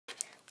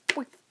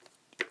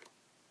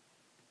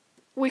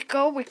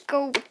Wicca,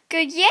 wicca,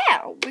 wicca,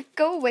 yeah.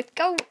 Wicca,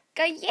 wicca,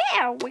 wicca,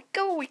 yeah.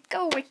 Wicca,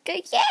 wicca,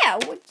 wicca, yeah.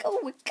 Wicca,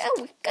 wicca,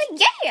 wicca,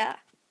 yeah.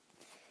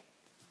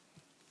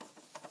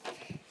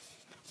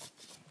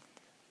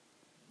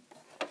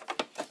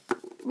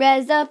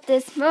 Rise up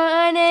this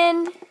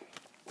morning.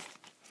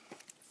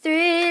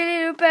 3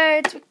 little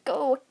birds.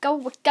 Wicca, wicca,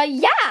 wicca,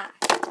 yeah.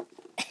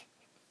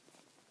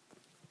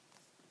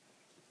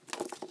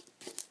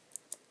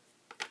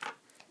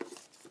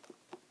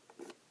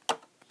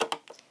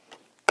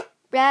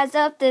 Rise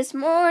up this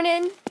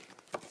morning.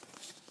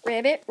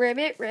 Ribbit,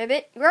 ribbit,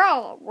 ribbit,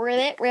 roll.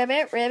 Ribbit,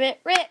 ribbit,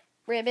 ribbit, rip.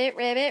 Ribbit,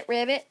 ribbit,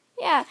 ribbit,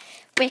 yeah.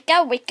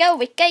 Wicca, wicca,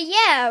 wicca,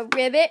 yeah.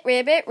 Ribbit,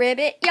 ribbit,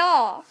 ribbit,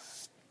 yaw.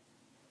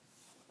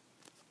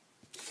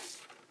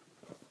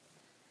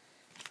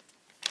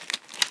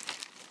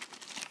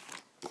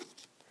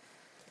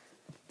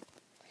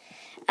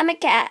 I'm a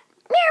cat.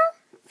 Meow.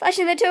 Flush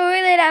in the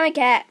toilet, I'm a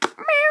cat.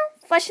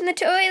 Meow. Flush in the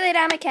toilet,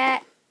 I'm a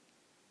cat.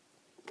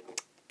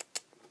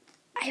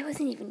 I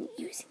wasn't even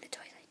using the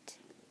toilet.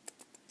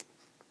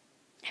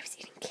 I was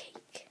eating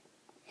cake.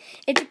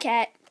 It's a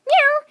cat.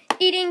 Meow.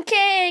 Eating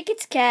cake.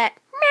 It's a cat.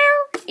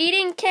 Meow.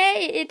 Eating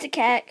cake. It's a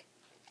cat.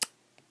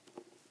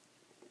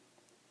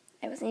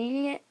 I wasn't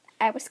eating it.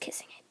 I was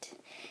kissing it.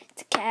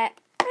 It's a cat.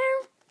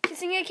 Meow.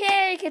 Kissing a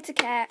cake. It's a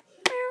cat.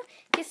 Meow.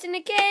 Kissing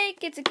a cake.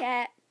 It's a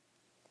cat.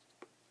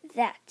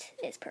 That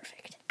is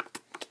perfect.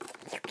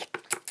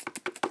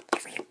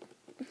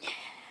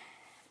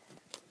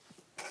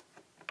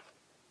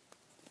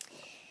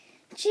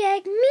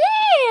 Check me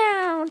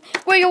out.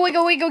 Wiggle,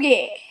 wiggle, wiggle,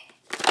 yeah.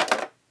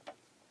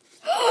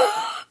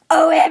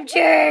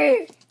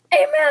 OMG!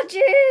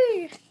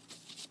 MLG!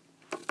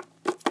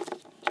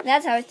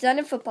 That's how it's done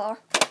in football.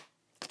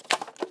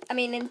 I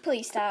mean, in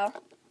police style.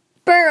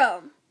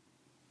 Burrow.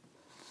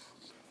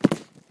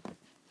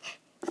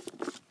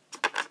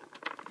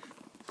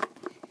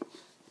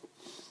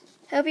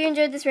 Hope you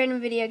enjoyed this random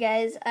video,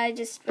 guys. I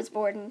just was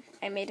bored and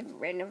I made a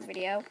random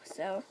video,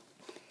 so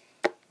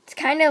it's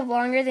kind of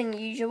longer than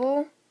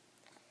usual,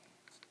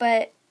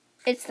 but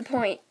it's the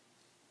point.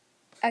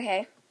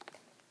 Okay.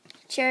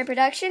 Cherry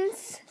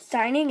Productions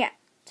signing out,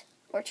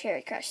 or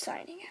Cherry Crush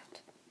signing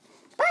out.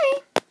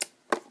 Bye!